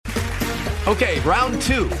Okay, round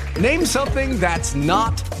 2. Name something that's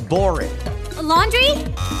not boring. A laundry?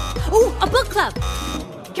 Ooh, a book club.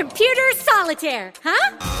 Computer solitaire,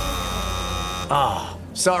 huh? Ah,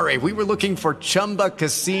 sorry, we were looking for Chumba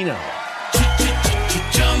Casino.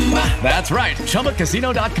 That's right,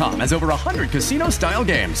 ChumbaCasino.com has over 100 casino-style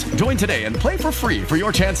games. Join today and play for free for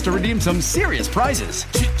your chance to redeem some serious prizes.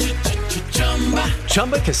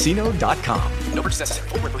 ChumbaCasino.com. No purchase necessary.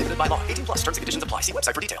 Void where prohibited by law. 18 plus. Terms and conditions apply. See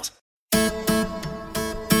website for details.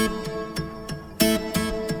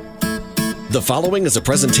 The following is a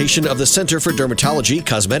presentation of the Center for Dermatology,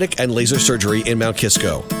 Cosmetic, and Laser Surgery in Mount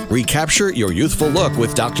Kisco. Recapture your youthful look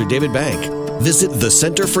with Dr. David Bank. Visit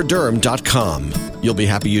thecenterforderm.com. You'll be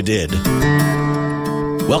happy you did.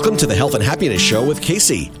 Welcome to the Health and Happiness Show with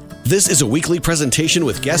Casey. This is a weekly presentation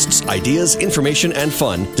with guests, ideas, information, and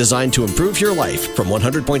fun designed to improve your life from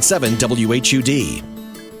 100.7 WHUD.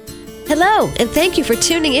 Hello, and thank you for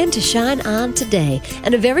tuning in to Shine On Today,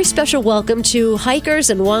 and a very special welcome to hikers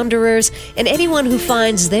and wanderers and anyone who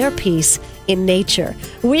finds their peace in nature.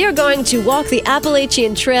 We are going to walk the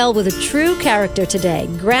Appalachian Trail with a true character today,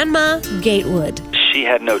 Grandma Gatewood. She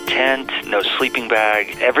had no tent, no sleeping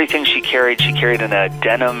bag. Everything she carried in a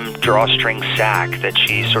denim drawstring sack that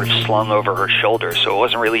she sort of slung over her shoulder, so it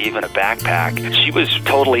wasn't really even a backpack. She was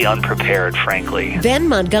totally unprepared, frankly. Ben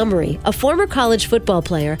Montgomery, a former college football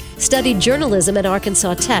player, studied journalism at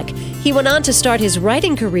Arkansas Tech. He went on to start his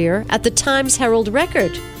writing career at the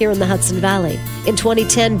Times-Herald-Record here in the Hudson Valley. In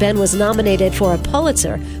 2010, Ben was nominated for a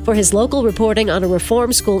Pulitzer for his local reporting on a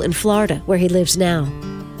reform school in Florida, where he lives now.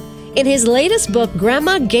 In his latest book,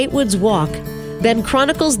 Grandma Gatewood's Walk, Ben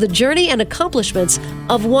chronicles the journey and accomplishments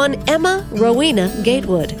of one Emma Rowena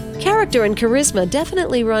Gatewood. Character and charisma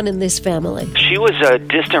definitely run in this family. She was a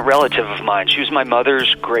distant relative of mine. She was my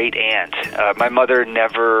mother's great aunt. My mother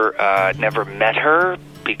never met her,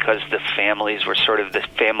 because the family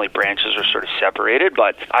branches were sort of separated,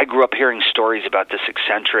 but I grew up hearing stories about this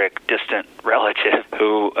eccentric, distant relative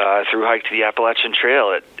who thru-hiked the Appalachian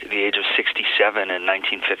Trail at the age of 67 in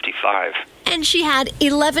 1955. And she had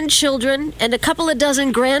 11 children and a couple of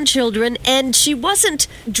dozen grandchildren, and she wasn't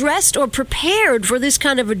dressed or prepared for this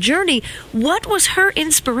kind of a journey. What was her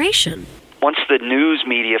inspiration? Once the news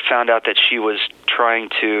media found out that she was trying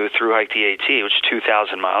to thru-hike the AT, which is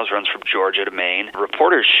 2,000 miles, runs from Georgia to Maine,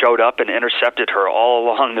 reporters showed up and intercepted her all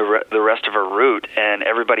along the rest of her route, and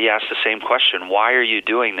everybody asked the same question: why are you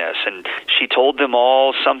doing this? And she told them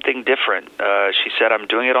all something different. She said, I'm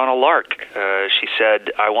doing it on a lark. She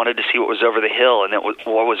said, I wanted to see what was over the hill and what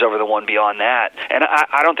was over the one beyond that. And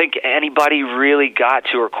I don't think anybody really got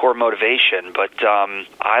to her core motivation, but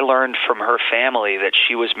I learned from her family that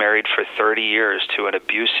she was married for 30 years to an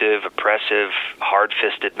abusive, oppressive,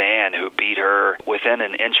 hard-fisted man who beat her within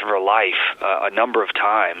an inch of her life a number of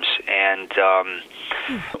times. And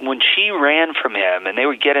when she ran from him, and they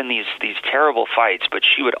would get in these terrible fights, but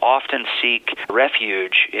she would often seek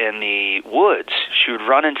refuge in the woods. She would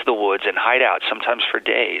run into the woods and hide out, sometimes for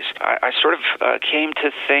days. I sort of came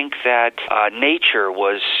to think that nature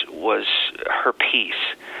was her peace.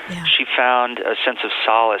 Yeah. She found a sense of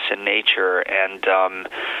solace in nature, and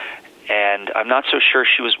I'm not so sure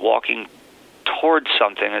she was walking towards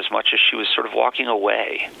something as much as she was sort of walking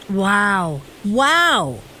away. Wow.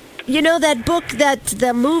 You know that book,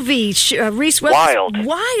 the movie, Reese Wild.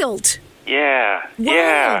 Wild. Yeah, Wild.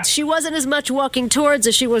 Yeah. She wasn't as much walking towards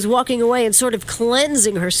as she was walking away and sort of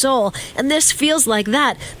cleansing her soul. And this feels like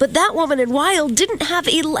that. But that woman in Wild didn't have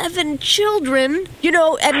 11 children,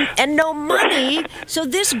 and no money. So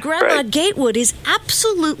this Grandma Gatewood is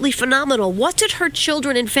absolutely phenomenal. What did her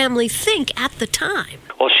children and family think at the time?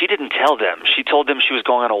 Well, she didn't tell them. She told them she was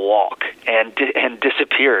going on a walk and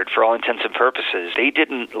disappeared for all intents and purposes. They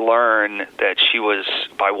didn't learn that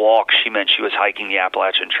by walk, she meant she was hiking the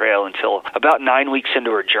Appalachian Trail until about 9 weeks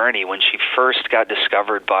into her journey, when she first got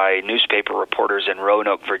discovered by newspaper reporters in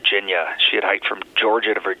Roanoke, Virginia. She had hiked from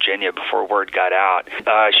Georgia to Virginia before word got out.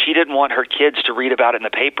 She didn't want her kids to read about it in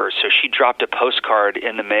the papers, so she dropped a postcard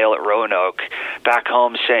in the mail at Roanoke back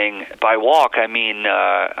home saying, by walk, I mean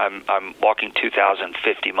I'm walking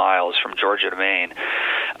 2,050 miles from Georgia to Maine.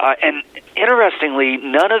 And interestingly,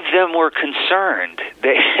 none of them were concerned.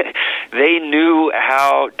 They knew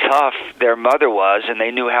how tough their mother was, and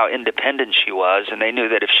they knew how independent she was, and they knew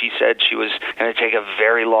that if she said she was going to take a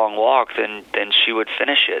very long walk, then she would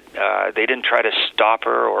finish it. They didn't try to stop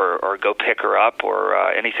her or go pick her up or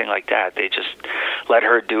anything like that. They just let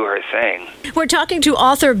her do her thing. We're talking to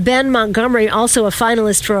author Ben Montgomery, also a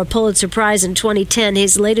finalist for a Pulitzer Prize in 2010.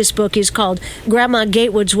 His latest book is called Grandma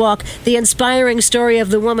Gatewood's Walk, the inspiring story of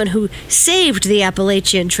the woman who saved the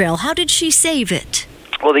Appalachian Trail. How did she save it?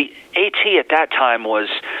 Well, the AT AT at that time was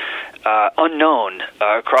unknown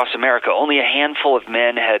across America. Only a handful of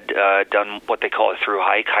men had done what they call a through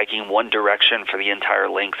hike, hiking one direction for the entire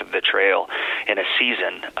length of the trail in a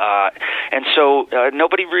season. And so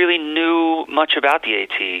nobody really knew much about the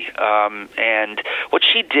AT. And what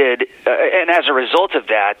she did, and as a result of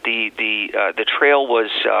that, the trail was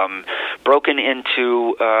broken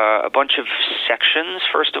into a bunch of sections,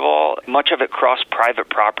 first of all. Much of it crossed private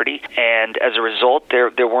property, and as a result,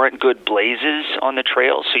 there weren't good blazes on the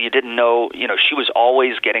trail, so you didn't know, she was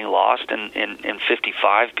always getting lost in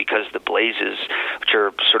 55 because the blazes, which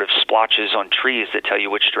are sort of splotches on trees that tell you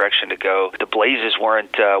which direction to go, the blazes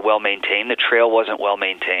weren't well maintained. The trail wasn't well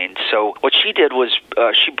maintained. So what she did was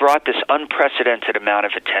she brought this unprecedented amount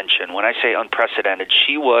of attention. When I say unprecedented,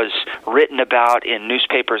 she was written about in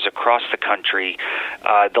newspapers across the country.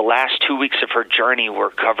 The last 2 weeks of her journey were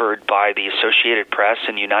covered by the Associated Press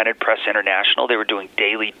and United Press International. They were doing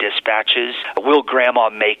daily dispatches. Will Grandma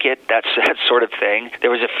make it? That sort of thing.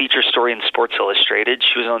 There was a feature story in Sports Illustrated.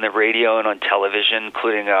 She was on the radio and on television,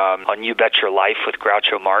 including on You Bet Your Life with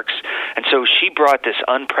Groucho Marx. And so she brought this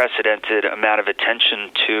unprecedented amount of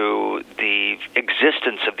attention to the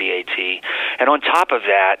existence of the AT. And on top of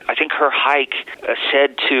that, I think her hike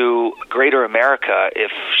said to Greater America,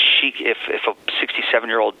 if a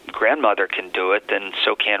 67-year-old grandmother can do it, then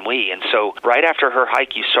so can we. And so right after her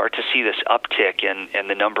hike, you start to see this uptick in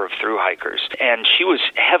the number of through hikers. And she was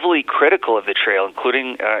heavily critical of the trail,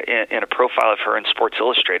 including in a profile of her in Sports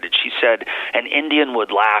Illustrated. She said, an Indian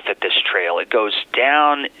would laugh at this trail. It goes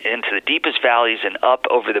down into the deepest valleys and up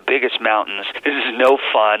over the biggest mountains. This is no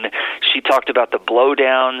fun. She talked about the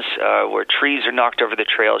blowdowns where trees are knocked over the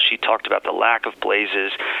trail. She talked about the lack of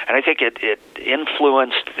blazes. And I think it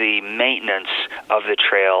influenced the maintenance of the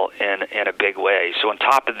trail in a big way. So on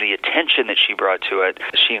top of the attention that she brought to it,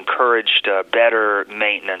 she encouraged better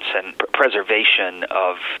maintenance and preservation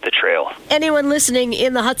of the trail. Anyone listening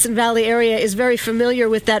in the Hudson Valley area is very familiar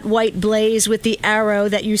with that white blaze with the arrow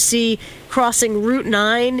that you see crossing Route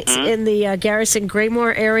 9 in the Garrison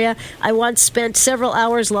Graymore area. I once spent several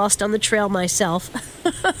hours lost on the trail myself.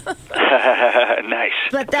 Nice.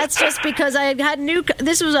 But that's just because I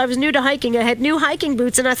was new to hiking. I had new hiking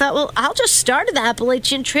boots, and I thought, well, I'll just start at the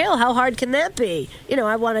Appalachian Trail. How hard can that be?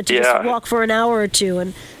 I wanted to just walk for an hour or two,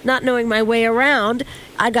 and not knowing my way around,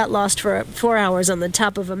 I got lost for 4 hours on the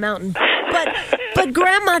top of a mountain. But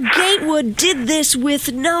Grandma Gatewood did this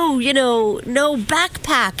with no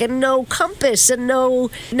backpack and no compass and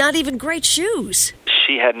not even great shoes.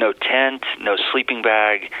 She had no tent, no sleeping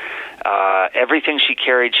bag. Everything she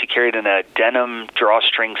carried in a denim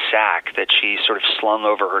drawstring sack that she sort of slung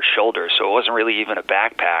over her shoulder, so it wasn't really even a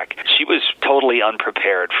backpack. She was totally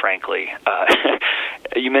unprepared, frankly.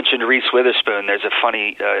 You mentioned Reese Witherspoon. There's a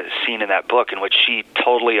funny scene in that book in which she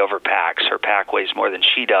totally overpacks. Her pack weighs more than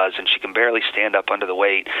she does, and she can barely stand up under the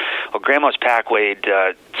weight. Well, Grandma's pack weighed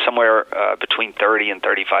somewhere between 30 and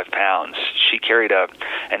 35 pounds. She carried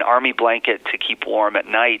an army blanket to keep warm at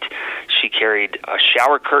night. She carried a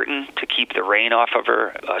shower curtain to keep the rain off of her,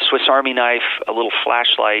 a Swiss Army knife, a little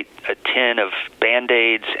flashlight, a tin of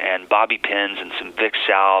Band-Aids and bobby pins, and some Vicks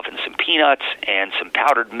salve, and some peanuts, and some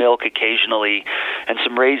powdered milk occasionally, and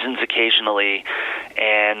some raisins occasionally.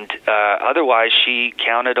 And otherwise, she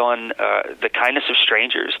counted on the kindness of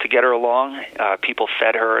strangers to get her along. People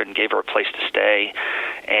fed her and gave her a place to stay,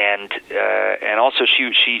 and also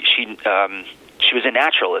she was a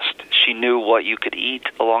naturalist. She knew what you could eat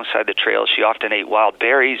alongside the trail. She often ate wild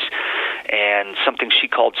berries and something she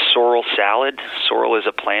called sorrel salad. Sorrel is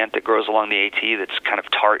a plant that grows along the AT that's kind of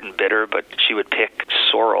tart and bitter, but she would pick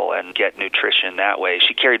sorrel and get nutrition that way.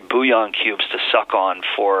 She carried bouillon cubes to suck on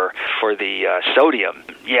for the sodium.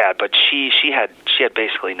 Yeah, but she had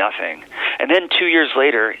basically nothing. And then 2 years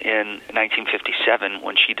later, in 1957,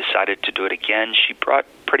 when she decided to do it again, she brought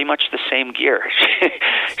pretty much the same gear.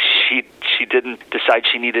 She didn't decide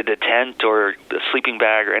she needed a tent or a sleeping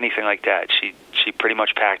bag or anything like that. She pretty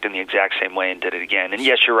much packed in the exact same way and did it again. And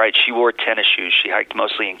yes, you're right, she wore tennis shoes. She hiked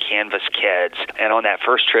mostly in canvas Keds. And on that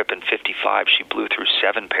first trip in 55, she blew through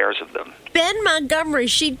 7 pairs of them. Ben Montgomery,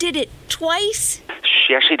 she did it twice?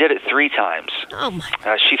 She actually did it 3 times. Oh,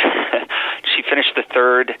 my. She finished the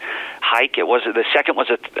third hike. The second was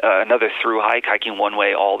another through hike, hiking one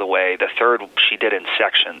way all the way. The third she did in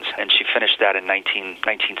sections, and she finished that in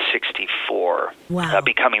 1964. Wow.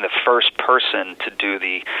 Becoming the first person to do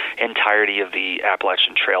the entirety of the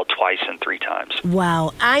Appalachian Trail twice and 3 times.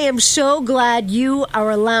 Wow. I am so glad you are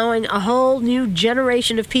allowing a whole new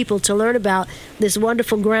generation of people to learn about this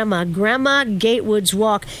wonderful Grandma Gatewood's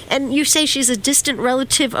walk. And you say she's a distant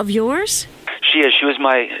relative of yours? She is. She was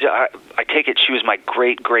I take it she was my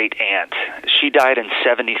great-great aunt. She died in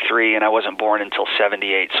 73, and I wasn't born until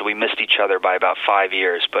 78, so we missed each other by about 5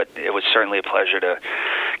 years, but it was certainly a pleasure to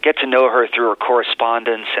get to know her through her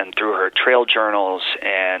correspondence and through her trail journals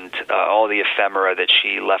and all the ephemera that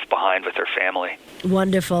she left behind with her family.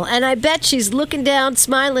 Wonderful. And I bet she's looking down,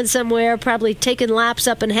 smiling somewhere, probably taking laps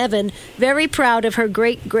up in heaven, very proud of her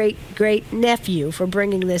great-great-great-nephew for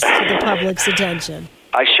bringing this to the public's attention.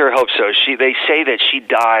 I sure hope so. They say that she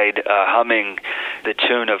died humming the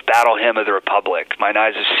tune of Battle Hymn of the Republic. Mine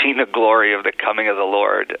eyes have seen the glory of the coming of the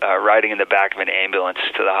Lord, riding in the back of an ambulance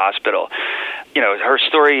to the hospital. You know, her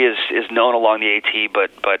story is known along the AT,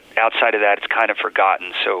 but outside of that, it's kind of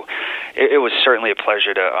forgotten. So it was certainly a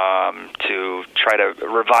pleasure to try to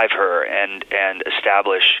revive her and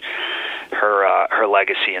establish her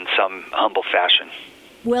legacy in some humble fashion.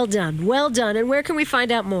 Well done, well done. And where can we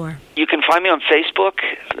find out more? You can find me on Facebook,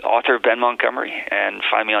 author Ben Montgomery, and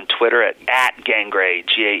find me on Twitter at Gangrey,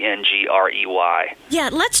 Gangrey. Yeah,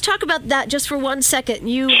 let's talk about that just for 1 second.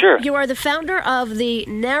 Sure. You are the founder of the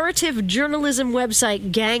narrative journalism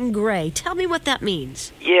website Gangrey. Tell me what that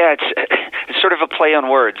means. Yeah, it's sort of a play on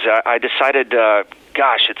words. I decided,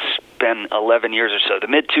 it's been 11 years or so, the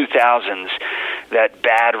mid-2000s, that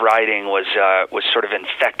bad writing was sort of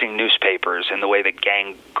infecting newspapers in the way that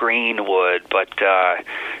gangrene would, but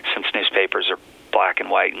since newspapers are black and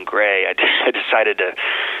white and gray, I decided to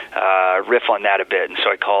riff on that a bit, and so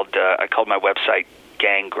I called my website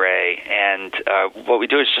Gangrey, and what we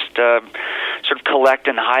do is just sort of collect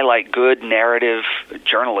and highlight good narrative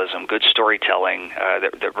journalism, good storytelling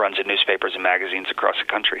that runs in newspapers and magazines across the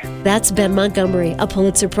country. That's Ben Montgomery, a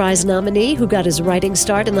Pulitzer Prize nominee who got his writing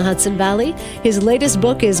start in the Hudson Valley. His latest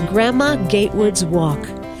book is Grandma Gatewood's Walk.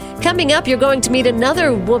 Coming up, you're going to meet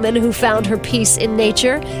another woman who found her peace in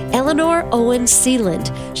nature, Eleanor Owen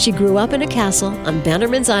Sealand. She grew up in a castle on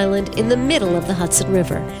Bannerman's Island in the middle of the Hudson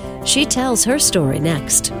River. She tells her story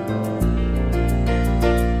next.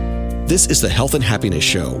 This is the Health and Happiness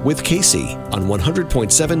Show with Casey on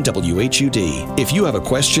 100.7 WHUD. If you have a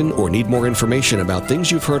question or need more information about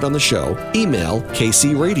things you've heard on the show, email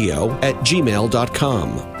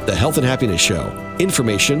kcradio@gmail.com. The Health and Happiness Show.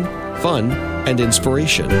 Information, fun, and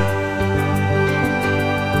inspiration.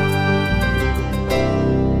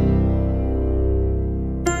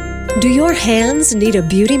 Do your hands need a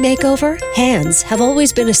beauty makeover? Hands have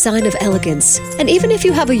always been a sign of elegance. And even if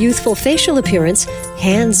you have a youthful facial appearance,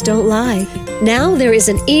 hands don't lie. Now there is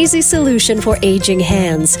an easy solution for aging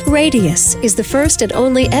hands. Radius is the first and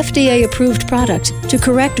only FDA-approved product to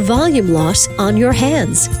correct volume loss on your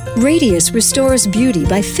hands. Radius restores beauty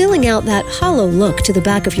by filling out that hollow look to the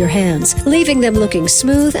back of your hands, leaving them looking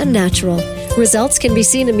smooth and natural. Results can be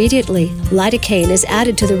seen immediately. Lidocaine is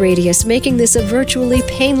added to the Radius, making this a virtually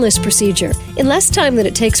painless procedure. In less time than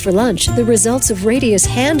it takes for lunch, the results of Radius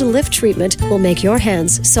hand lift treatment will make your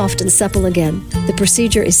hands soft and supple again. The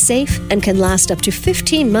procedure is safe and can last up to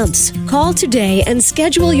 15 months. Call today and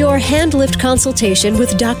schedule your hand lift consultation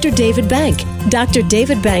with Dr. David Bank. Dr.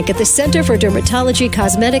 David Bank at the Center for Dermatology,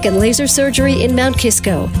 Cosmetic, and Laser Surgery in Mount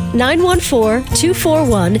Kisco.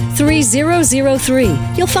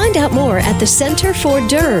 914-241-3003. You'll find out more at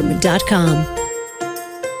thecenterforderm.com.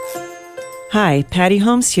 Hi, Patty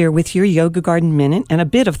Holmes here with your Yoga Garden Minute and a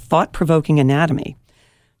bit of thought-provoking anatomy.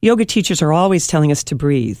 Yoga teachers are always telling us to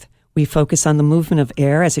breathe. We focus on the movement of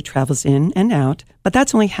air as it travels in and out, but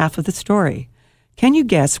that's only half of the story. Can you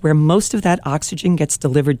guess where most of that oxygen gets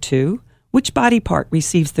delivered to? Which body part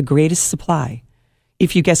receives the greatest supply?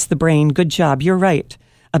 If you guessed the brain, good job, you're right.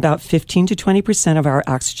 About 15 to 20% of our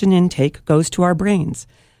oxygen intake goes to our brains.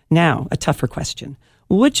 Now, a tougher question.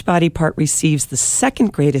 Which body part receives the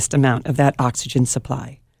second greatest amount of that oxygen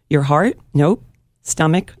supply? Your heart? Nope.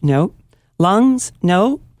 Stomach? Nope. Lungs?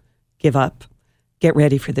 No. Give up. Get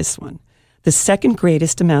ready for this one. The second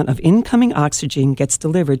greatest amount of incoming oxygen gets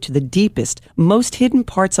delivered to the deepest, most hidden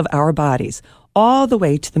parts of our bodies, all the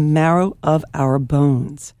way to the marrow of our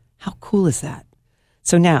bones. How cool is that?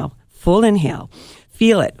 So now, full inhale.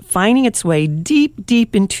 Feel it, finding its way deep,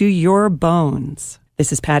 deep into your bones.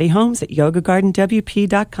 This is Patty Holmes at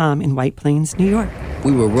YogaGardenWP.com in White Plains, New York.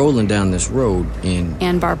 We were rolling down this road in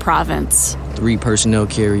Anbar Province. 3 personnel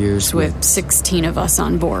carriers with 16 of us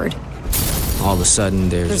on board. All of a sudden,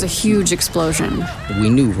 there's a huge explosion. We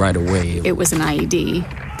knew right away it was an IED.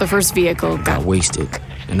 The first vehicle got wasted,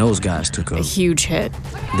 and those guys took a huge hit.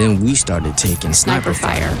 Then we started taking sniper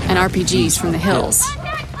fire and RPGs from the hills.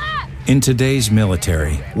 In today's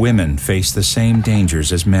military, women face the same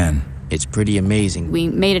dangers as men. It's pretty amazing. We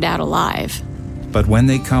made it out alive. But when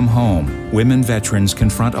they come home, women veterans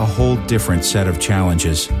confront a whole different set of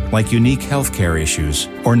challenges, like unique health care issues,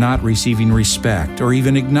 or not receiving respect or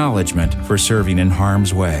even acknowledgement for serving in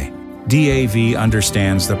harm's way. DAV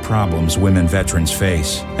understands the problems women veterans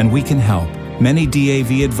face, and we can help. Many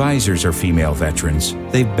DAV advisors are female veterans.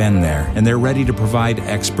 They've been there, and they're ready to provide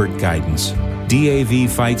expert guidance.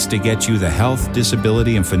 DAV fights to get you the health,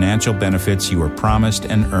 disability, and financial benefits you were promised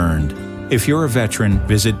and earned. If you're a veteran,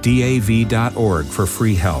 visit DAV.org for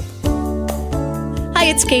free help. Hi,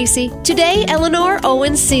 it's Casey. Today, Eleanor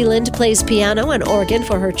Owen Sealand plays piano and organ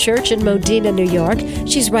for her church in Modena, New York.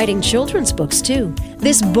 She's writing children's books, too.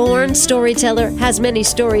 This born storyteller has many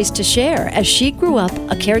stories to share as she grew up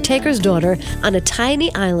a caretaker's daughter on a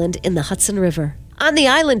tiny island in the Hudson River. On the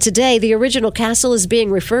island today, the original castle is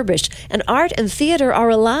being refurbished, and art and theater are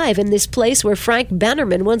alive in this place where Frank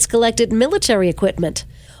Bannerman once collected military equipment.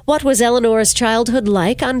 What was Eleanor's childhood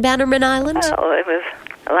like on Bannerman Island? Well, it was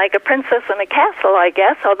like a princess in a castle, I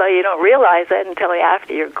guess, although you don't realize it until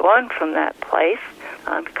after you're gone from that place.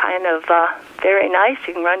 Kind of very nice.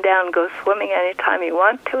 You can run down and go swimming anytime you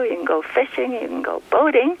want to. You can go fishing. You can go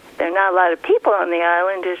boating. There are not a lot of people on the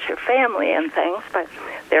island, just your family and things, but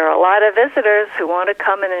there are a lot of visitors who want to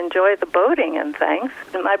come and enjoy the boating and things.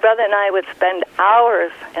 And my brother and I would spend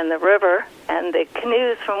hours in the river, and the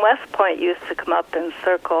canoes from West Point used to come up and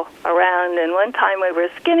circle around. And one time we were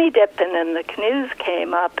skinny dipping, and the canoes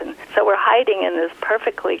came up, and so we're hiding in this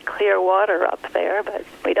perfectly clear water up there, but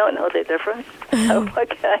we don't know the difference. So what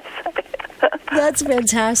can I say? That's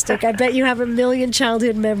fantastic. I bet you have a million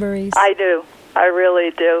childhood memories. I do. I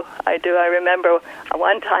really do. I do. I remember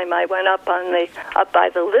one time I went up by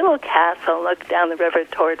the little castle and looked down the river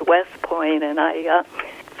toward West Point, and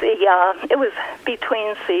it was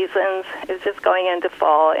between seasons. It was just going into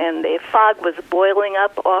fall, and the fog was boiling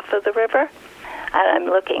up off of the river. And I'm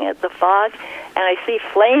looking at the fog, and I see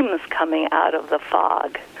flames coming out of the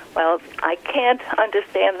fog. Well, I can't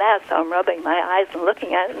understand that, so I'm rubbing my eyes and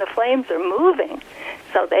looking at it, and the flames are moving.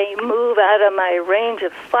 So they move out of my range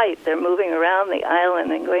of sight. They're moving around the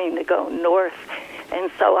island and going to go north.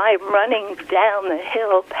 And so I'm running down the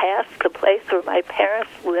hill past the place where my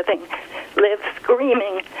parents live,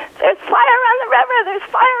 screaming, "There's fire on the river! There's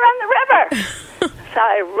fire on the river!" So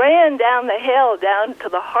I ran down the hill, down to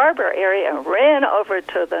the harbor area, and ran over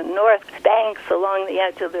to the north banks along the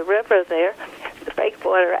edge of the river there, the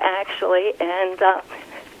breakwater actually, and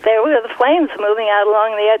there were the flames moving out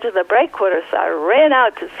along the edge of the breakwater, so I ran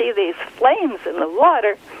out to see these flames in the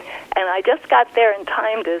water, and I just got there in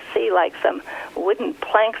time to see like some wooden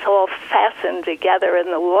planks all fastened together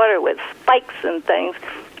in the water with spikes and things,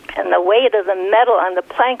 and the weight of the metal on the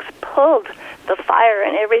planks pulled the fire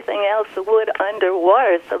and everything else, the wood,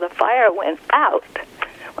 underwater, so the fire went out.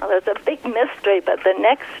 Well, there's a big mystery, but the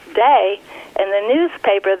next day in the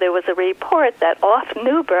newspaper there was a report that off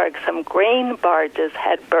Newburgh some grain barges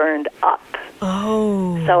had burned up.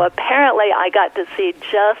 Oh. So apparently I got to see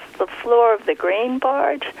just the floor of the grain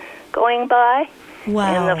barge going by in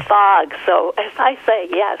the fog. So as I say,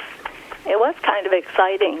 yes, it was kind of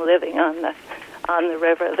exciting living on the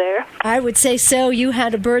river there. I would say so. You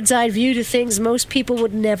had a bird's eye view to things most people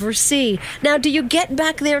would never see. Now, do you get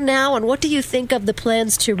back there now, and what do you think of the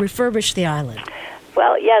plans to refurbish the island?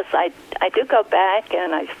 Well, yes, I do go back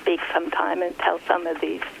and I speak sometime and tell some of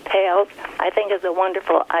these tales. I think it's a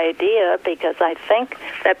wonderful idea because I think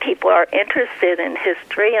that people are interested in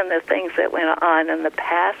history and the things that went on in the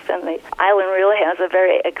past, and the island really has a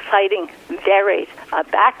very exciting, varied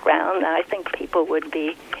background that I think people would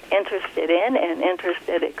be interested in and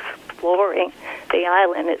interested exploring the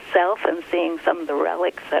island itself and seeing some of the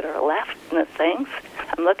relics that are left and the things.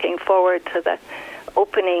 I'm looking forward to the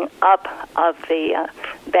opening up of the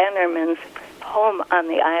Bannerman's home on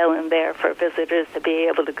the island there for visitors to be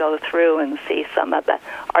able to go through and see some of the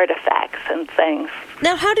artifacts and things.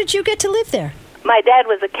 Now, how did you get to live there? My dad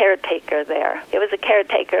was a caretaker there. He was a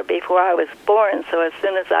caretaker before I was born, so as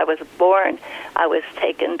soon as I was born, I was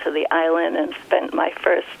taken to the island and spent my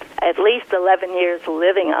first at least 11 years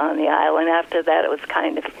living on the island. After that, it was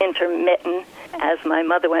kind of intermittent. As my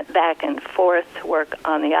mother went back and forth to work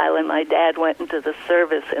on the island, my dad went into the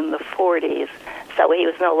service in the 40s, so he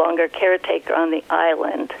was no longer caretaker on the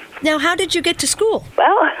island. Now, how did you get to school?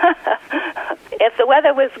 Well, if the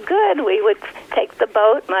weather was good, we would take the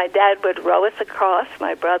boat. My dad would row us across,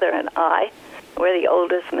 my brother and I. We're the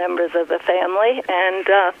oldest members of the family,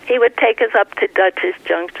 and he would take us up to Dutchess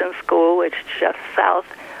Junction School, which is just south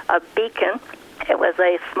of Beacon, It was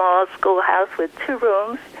a small schoolhouse with 2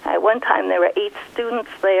 rooms. At one time, there were 8 students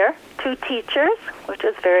there, 2 teachers, which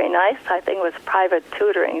was very nice. I think it was private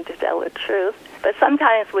tutoring, to tell the truth. But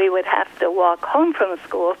sometimes we would have to walk home from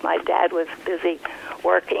school if my dad was busy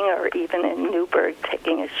working, or even in Newburgh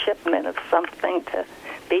taking a shipment of something to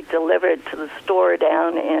be delivered to the store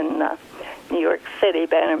down in New York City,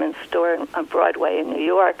 Bannerman's store on Broadway in New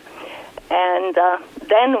York. And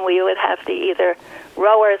then we would have to either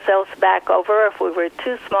row ourselves back over. If we were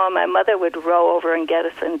too small, my mother would row over and get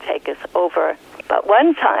us and take us over. But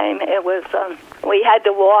one time it was, we had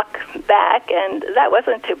to walk back, and that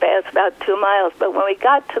wasn't too bad. It's about 2 miles. But when we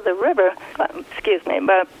got to the river,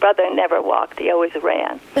 my brother never walked. He always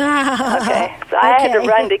ran. Okay, so I had to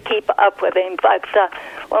run to keep up with him. But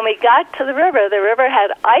when we got to the river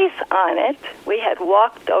had ice on it. We had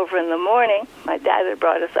walked over in the morning. My dad had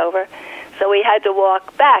brought us over. So we had to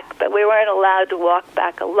walk back, but we weren't allowed to walk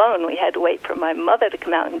back alone. We had to wait for my mother to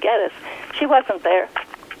come out and get us. She wasn't there.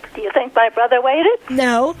 Do you think my brother waited?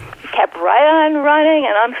 No. He kept right on running,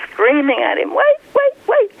 and I'm screaming at him,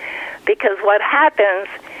 wait. Because what happens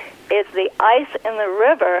is the ice in the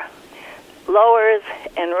river lowers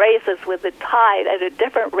and raises with the tide at a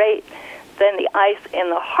different rate than the ice in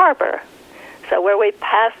the harbor. So where we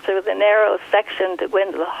pass through the narrow section to go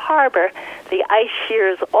into the harbor, the ice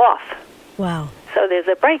shears off. Wow. So there's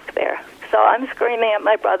a break there. So I'm screaming at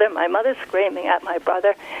my brother, my mother's screaming at my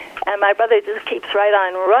brother, and my brother just keeps right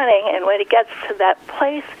on running, and when he gets to that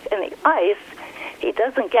place in the ice, he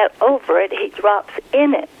doesn't get over it, he drops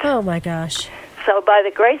in it. Oh, my gosh. So by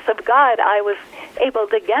the grace of God, I was able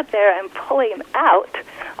to get there and pull him out.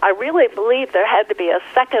 I really believe there had to be a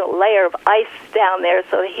second layer of ice down there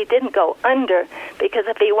so he didn't go under, because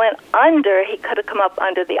if he went under, he could have come up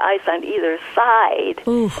under the ice on either side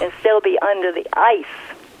and still be under the ice.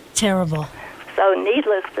 Terrible. So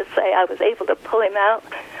needless to say, I was able to pull him out.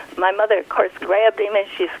 My mother, of course, grabbed him, and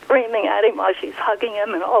she's screaming at him while she's hugging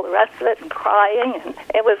him and all the rest of it and crying. And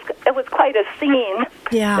it was quite a scene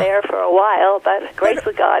there for a while, but grace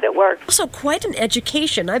of God, it worked. Also, quite an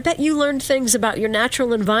education. I bet you learned things about your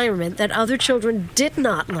natural environment that other children did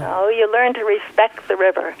not learn. Oh, you learn to respect the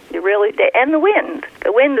river. You really did. And the wind.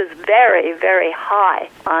 The wind is very, very high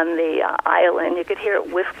on the island. You could hear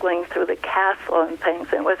it whistling through the castle and things.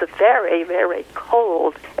 And it was very, very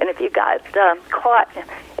cold. And if you got caught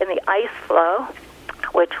in the ice flow,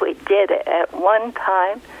 which we did at one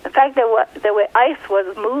time. In fact, the ice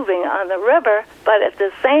was moving on the river, but at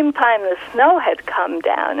the same time the snow had come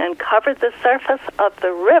down and covered the surface of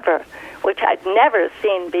the river, which I'd never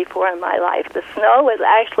seen before in my life. The snow was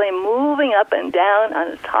actually moving up and down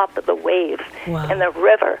on the top of the waves in the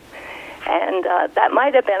river. And that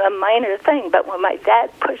might have been a minor thing, but when my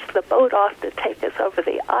dad pushed the boat off to take us over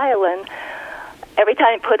the island, every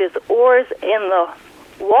time he put his oars in the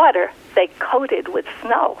water, they coated with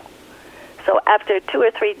snow. So after 2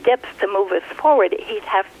 or 3 dips to move us forward, he'd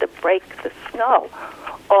have to break the snow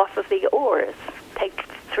off of the oars. Take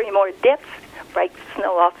 3 more dips, break the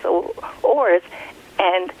snow off the oars,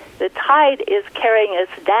 and the tide is carrying us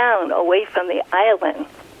down away from the island.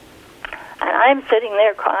 And I'm sitting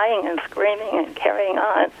there crying and screaming and carrying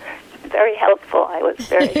on. Very helpful. I was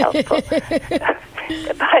very helpful.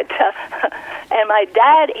 And my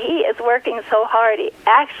dad, he is working so hard, he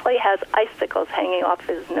actually has icicles hanging off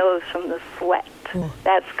his nose from the sweat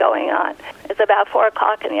that's going on. It's about 4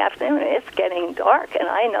 o'clock in the afternoon, and it's getting dark, and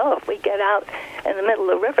I know if we get out in the middle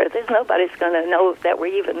of the river, there's nobody's going to know that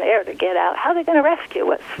we're even there to get out. How are they going to rescue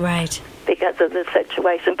us? Right. Because of the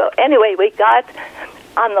situation. But anyway, we got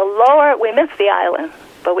on the lower, we missed the island,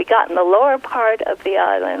 but we got in the lower part of the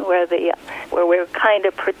island where we were kind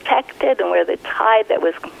of protected and where the tide that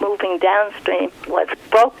was moving downstream was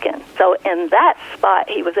broken. So in that spot,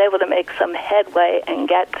 he was able to make some headway and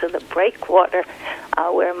get to the breakwater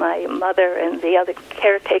where my mother and the other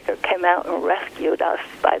caretaker came out and rescued us.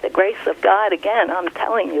 By the grace of God, again, I'm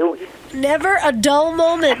telling you. Never a dull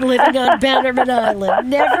moment living on Bannerman Island.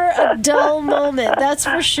 Never a dull moment, that's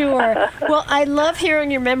for sure. Well, I love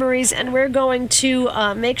hearing your memories, and we're going to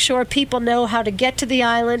make sure people know how to get to the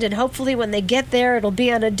island, and hopefully when they get there, it'll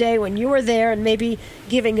be on a day when you were there and maybe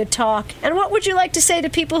giving a talk. And what would you like to say to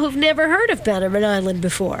people who've never heard of Bannerman Island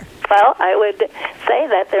before? Well, I would say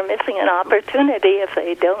that they're missing an opportunity if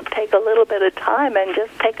they don't take a little bit of time and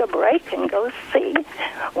just take a break and go see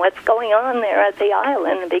what's going on there at the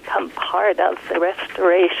island and become part of the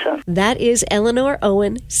restoration. That is Eleanor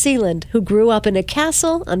Owen Sealand, who grew up in a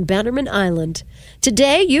castle on Bannerman Island.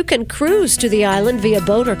 Today, you can cruise to the island via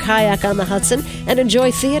boat or kayak on the Hudson and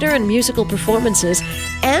enjoy theater and musical performances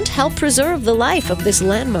and help preserve the life of this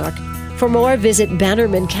landmark. For more, visit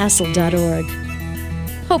bannermancastle.org.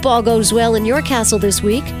 Hope all goes well in your castle this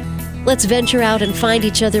week. Let's venture out and find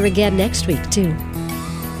each other again next week, too.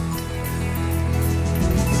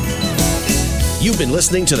 You've been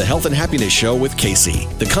listening to the Health and Happiness Show with Casey.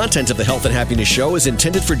 The content of the Health and Happiness Show is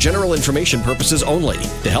intended for general information purposes only.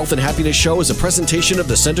 The Health and Happiness Show is a presentation of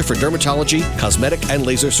the Center for Dermatology, Cosmetic, and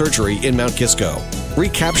Laser Surgery in Mount Kisco.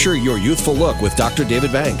 Recapture your youthful look with Dr.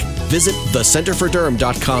 David Bank. Visit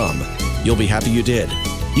thecenterfordderm.com. You'll be happy you did.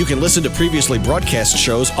 You can listen to previously broadcast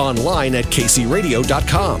shows online at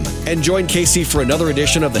kcradio.com. And join Casey for another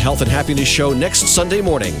edition of the Health and Happiness Show next Sunday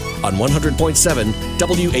morning on 100.7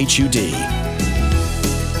 WHUD.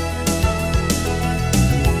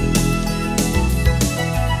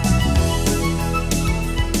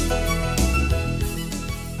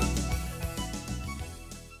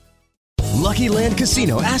 Lucky Land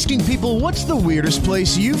Casino, asking people, what's the weirdest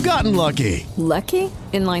place you've gotten lucky? Lucky?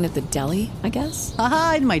 In line at the deli, I guess?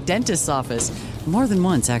 Aha, in my dentist's office. More than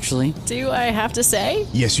once, actually. Do I have to say?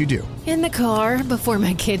 Yes, you do. In the car before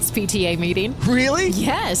my kids' PTA meeting. Really?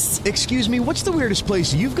 Yes. Excuse me, what's the weirdest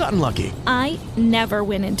place you've gotten lucky? I never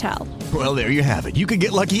win and tell. Well, there you have it. You can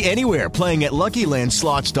get lucky anywhere, playing at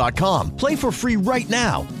LuckyLandSlots.com. Play for free right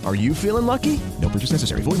now. Are you feeling lucky? No purchase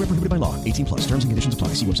necessary. Void where prohibited by law. 18+. Terms and conditions apply.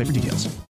 See website for details.